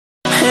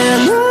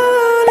and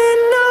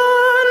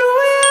on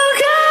we'll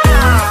go.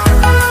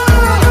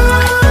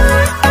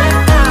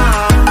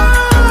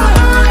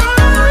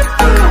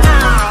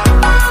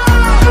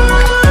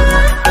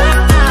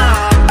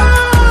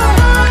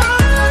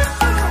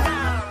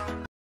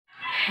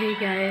 Hey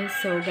guys,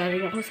 so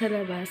galing ako sa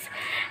labas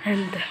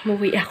and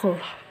muwi ako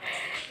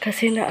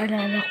kasi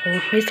naalala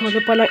ko may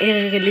solo palang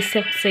i-release si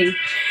Rosé,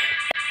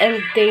 and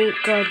thank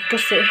God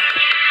kasi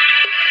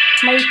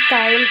may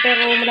time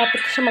pero malapit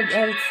na siya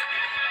mag-end.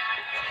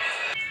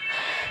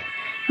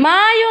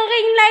 Yung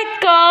ring light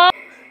ko!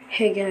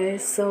 Hey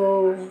guys,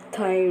 so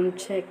time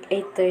check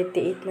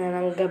 8:38 na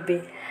ng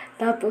gabi.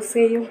 Tapos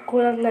ngayon ko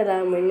lang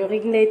nalaman yung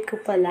ring light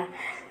ko pala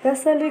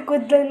nasa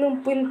likod lang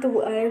ng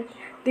pintuan.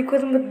 Di ko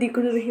na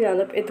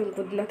hinanap. Itong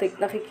food na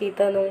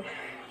nakikita nung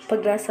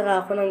pag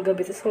nasara ako ng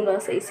gabi. Tapos wala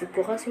sa isip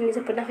ko. Kasi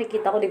minsan pag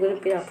nakikita ko, di ko na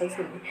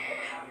pinapansin.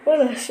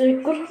 Wala, share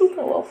ko lang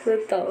tawa ako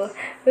ng tawa.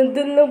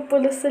 Nandun lang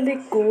pala sa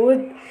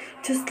likod.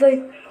 Just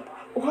like,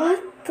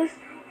 what?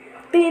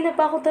 Tingin na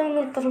pa ako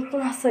tanong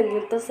kung nasan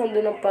yun. Tapos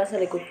nandun lang pala sa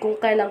likod. Kung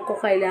kailan ko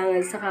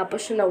kailangan, saka pa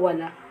siya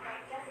nawala.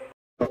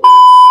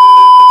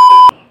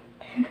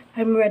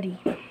 I'm ready.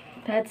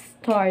 Let's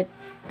start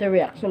the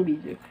reaction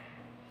video.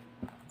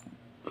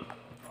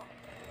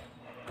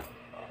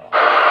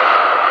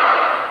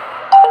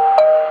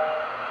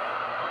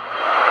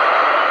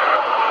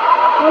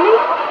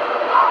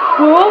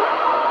 Whoa!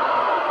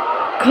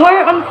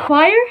 Car on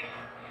fire?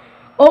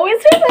 Oh,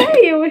 it's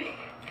Rosé!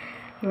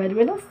 Ready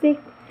with a stick.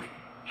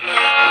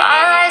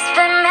 My life's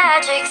been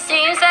magic,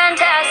 seems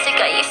fantastic.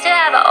 I used to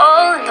have a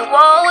hole in the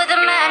wall with a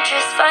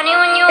mattress. Funny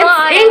when you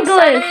want it,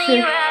 suddenly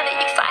you have it.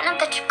 You find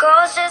out that your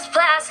goal's just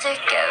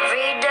plastic.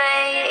 Every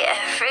day,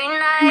 every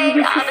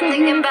night, I've been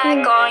thinking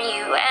back on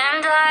you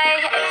and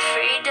I.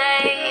 Every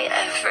day,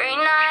 every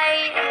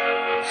night,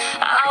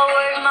 I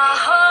work my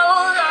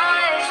whole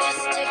life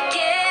just to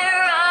get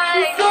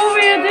right. It's so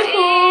beautiful.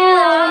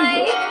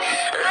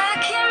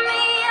 Look at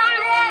me, I'm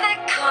never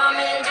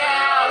coming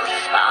down.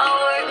 I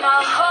work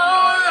my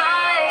whole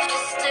life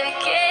just to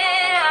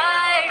get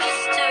high,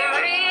 just to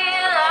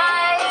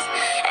realize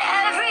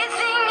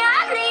everything I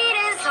need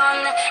is on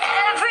the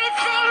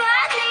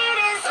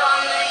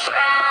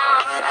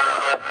ground.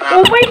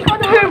 Oh my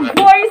God, her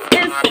voice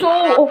is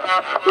so...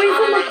 Wait,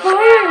 on the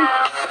fire.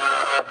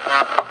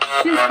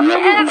 She's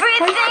really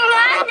Everything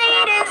I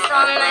need is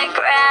on the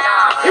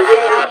ground.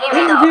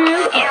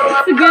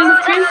 It's a good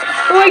screen.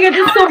 Oh my God,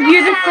 it's so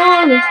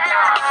beautiful.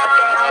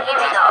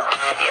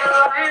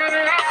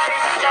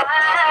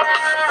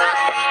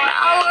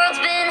 My world's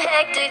been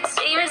hectic,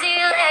 seems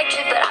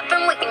electric, but I've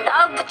been waking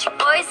up with your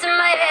voice in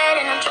my head,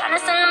 and I'm trying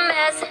to send a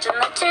message and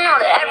let you know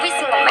that every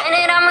single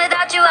minute I'm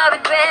without you, I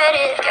regret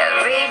it.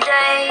 Every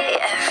day,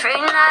 every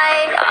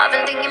night, I've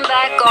been thinking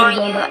back on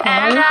you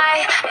and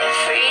I.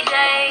 Every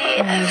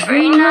day,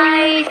 every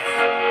night,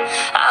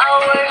 I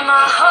work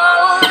my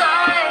whole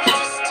life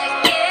just to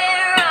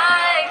get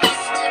right,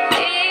 just to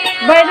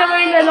be By the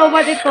way,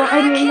 nalobat ito.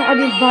 I mean,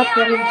 nakabig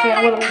battery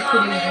kaya walang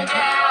sulit.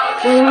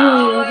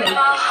 Walang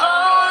my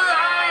whole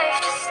life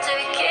just to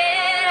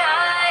get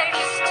high,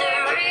 just to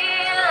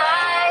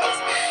realize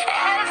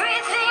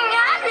everything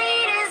I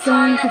need is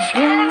on the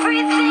ground.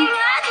 Everything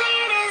I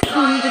need is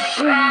on the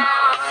ground.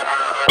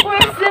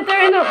 Where's the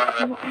turn up?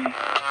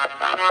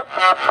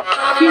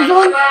 She's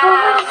on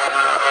fire.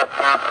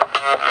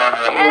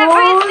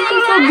 Everything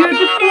she's so I need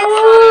beautiful. is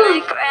on the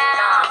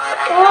ground.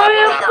 Oh,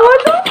 yung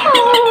puno ko.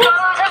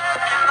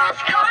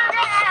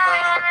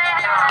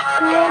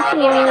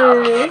 Okay.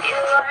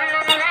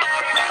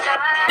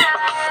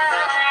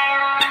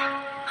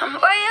 I'm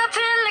way up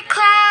in the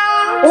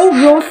clouds. Oh,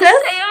 Rosé?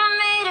 Say I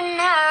made it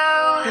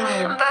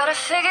now, but I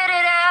figured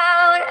it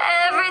out.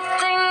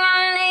 Everything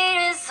I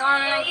need is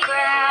on the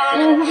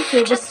ground. Oh,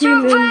 okay, Just but you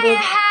drove by mean your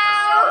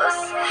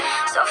house,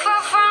 so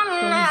far from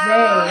you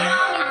now.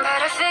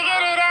 But I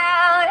figured it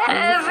out.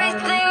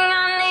 Everything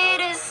I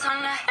need is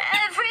on the.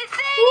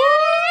 Everything I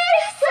need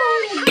is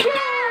on the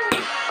ground.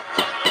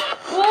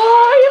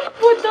 Oh, yung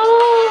puno.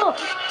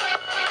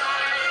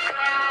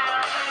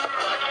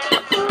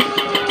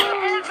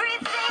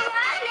 Everything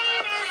I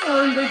need is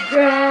On the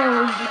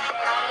ground.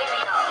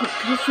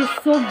 Because she's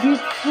so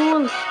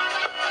beautiful.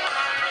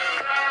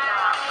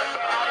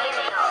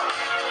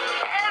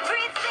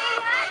 Everything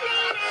I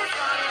need is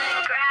on the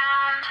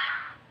ground.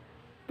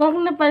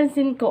 Parang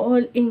napansin ko,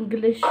 all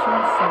English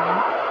yung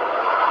song.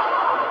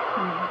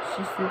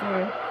 She's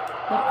literally,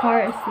 the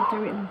car is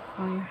literally on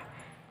fire.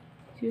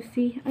 Do you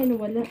see? Ay,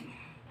 nawala.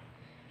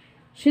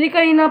 Actually,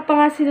 kanina pa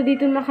nga sila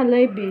dito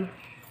naka-live eh.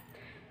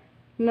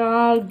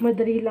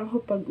 Nagmadali lang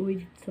ako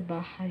pag-uwi dito sa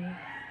bahay.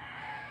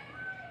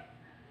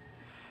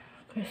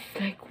 It's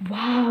like,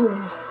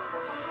 wow!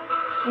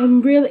 I'm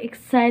really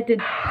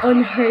excited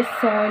on her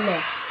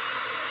solo.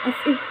 As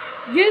if,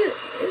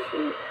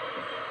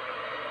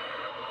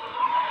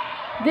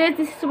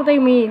 this is what I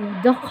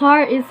mean. The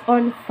car is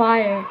on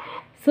fire.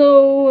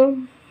 So,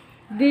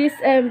 this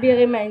MV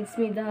reminds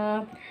me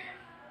the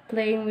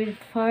Playing with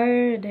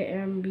Fire, the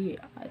MV,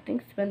 I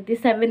think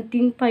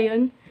 2017 pa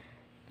yun.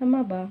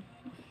 Tama ba?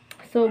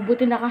 So,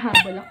 buti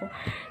nakahabol ako.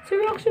 So,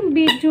 reaction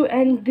video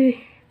and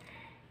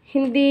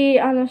hindi,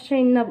 siya,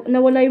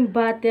 nawala yung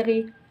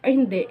battery. Ay,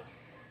 hindi.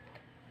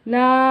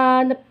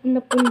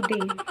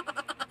 Napundi.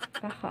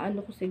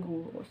 Kakaano ko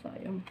siguro.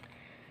 Sayang.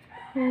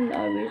 And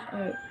I wish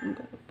I'm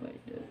gonna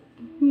find it.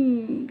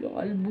 Yung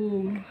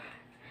album.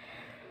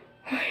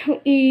 Yung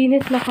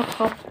init,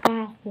 nakakap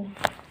pa ako.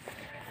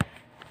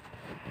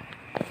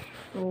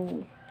 So,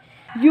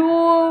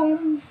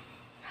 yung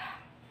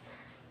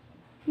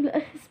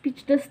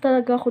speechless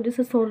talaga ako din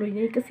sa solo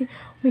niya kasi,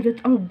 oh my god,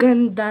 ang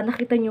ganda.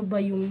 Nakita niyo ba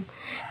yung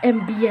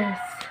MBS?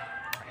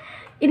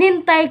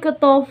 Inintay ko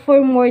to for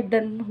more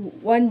than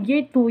 1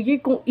 year, 2 year,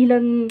 kung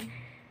ilang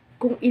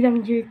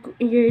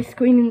years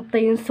ko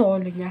inintay yung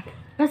solo niya.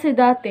 Kasi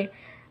dati,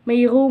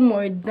 may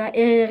rumor na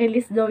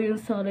i-release daw yung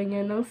solo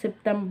niya ng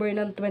September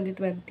ng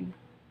 2020.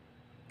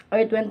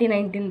 Or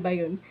 2019 ba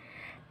yun?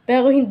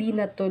 Pero hindi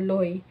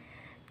natuloy.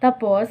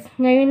 Tapos,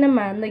 ngayon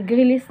naman,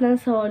 nag-release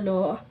ng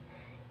solo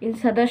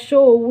sa the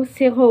show,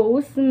 si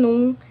Rose,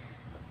 nung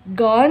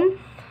Gone.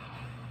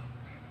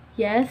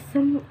 Yes,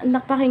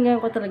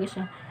 napakinggan ko talaga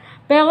siya.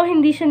 Pero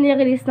hindi siya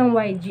nirelease ng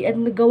YG at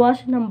nagawa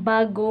siya ng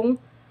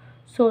bagong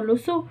solo.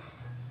 So,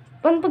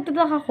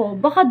 pagtataka ko,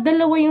 baka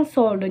dalawa yung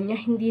solo niya,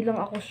 hindi lang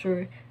ako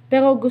sure.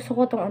 Pero gusto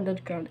ko tong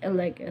Underground, I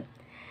like it.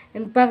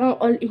 And parang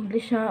all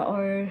English siya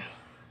or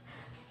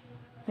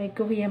may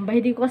Korean ba?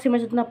 Hindi ko kasi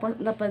masyadong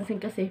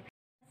napansin kasi.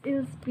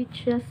 In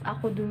speechless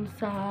ako dun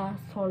sa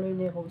solo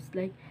ni Rose.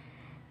 Like,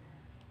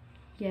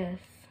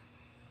 yes.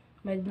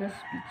 Medyo na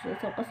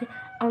speechless ako kasi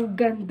ang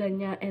ganda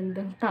niya and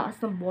ang taas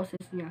ng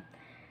boses niya.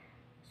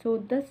 So,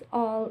 that's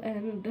all.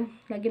 And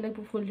lagi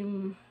nagpo-full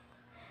yung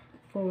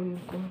phone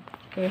ko.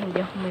 Kaya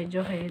hindi ako medyo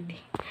ready.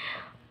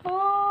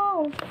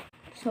 Oh!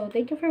 So,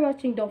 thank you for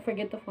watching. Don't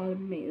forget to follow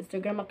my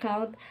Instagram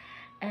account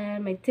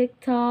and my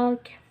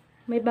TikTok.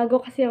 May bago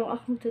kasi ang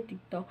account sa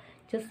TikTok.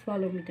 Just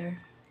follow me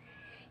there.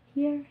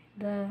 Here,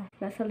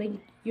 nasa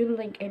link, yung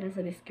link ay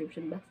nasa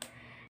description box.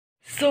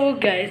 So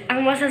guys,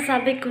 ang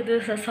masasabi ko dun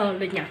sa solo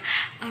niya,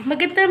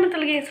 maganda naman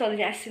talaga yung solo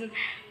niya, as in,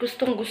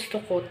 gustong gusto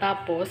ko.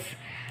 Tapos,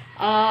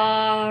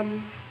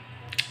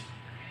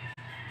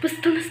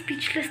 basta na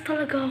speechless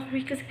talaga ako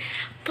kasi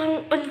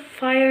parang on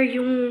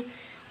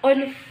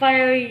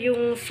fire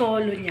yung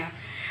solo niya.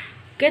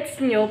 Gets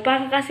nyo?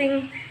 Parang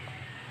kasing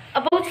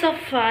about sa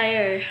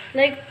fire.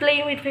 Like,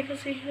 playing with fire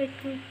kasi, like,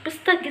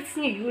 basta gets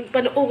nyo yun.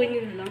 Panoorin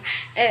nyo na lang.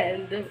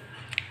 And,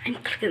 I'm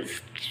talaga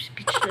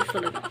speechless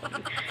talaga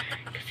ako.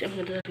 Kasi ang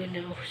ganda talaga na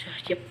ako siya.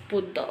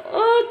 Yapuda.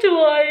 Oh,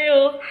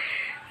 chuwayo.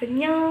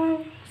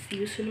 Annyeong.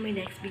 See you soon in my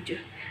next video.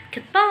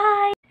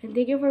 Goodbye! And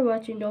thank you for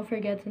watching. Don't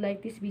forget to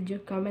like this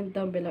video, comment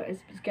down below, and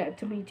subscribe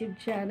to my YouTube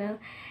channel.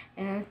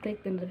 And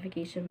click the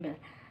notification bell.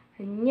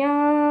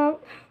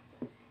 Annyeong.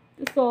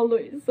 The solo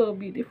is so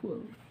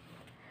beautiful.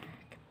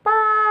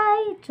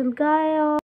 Bye! Chulgayo!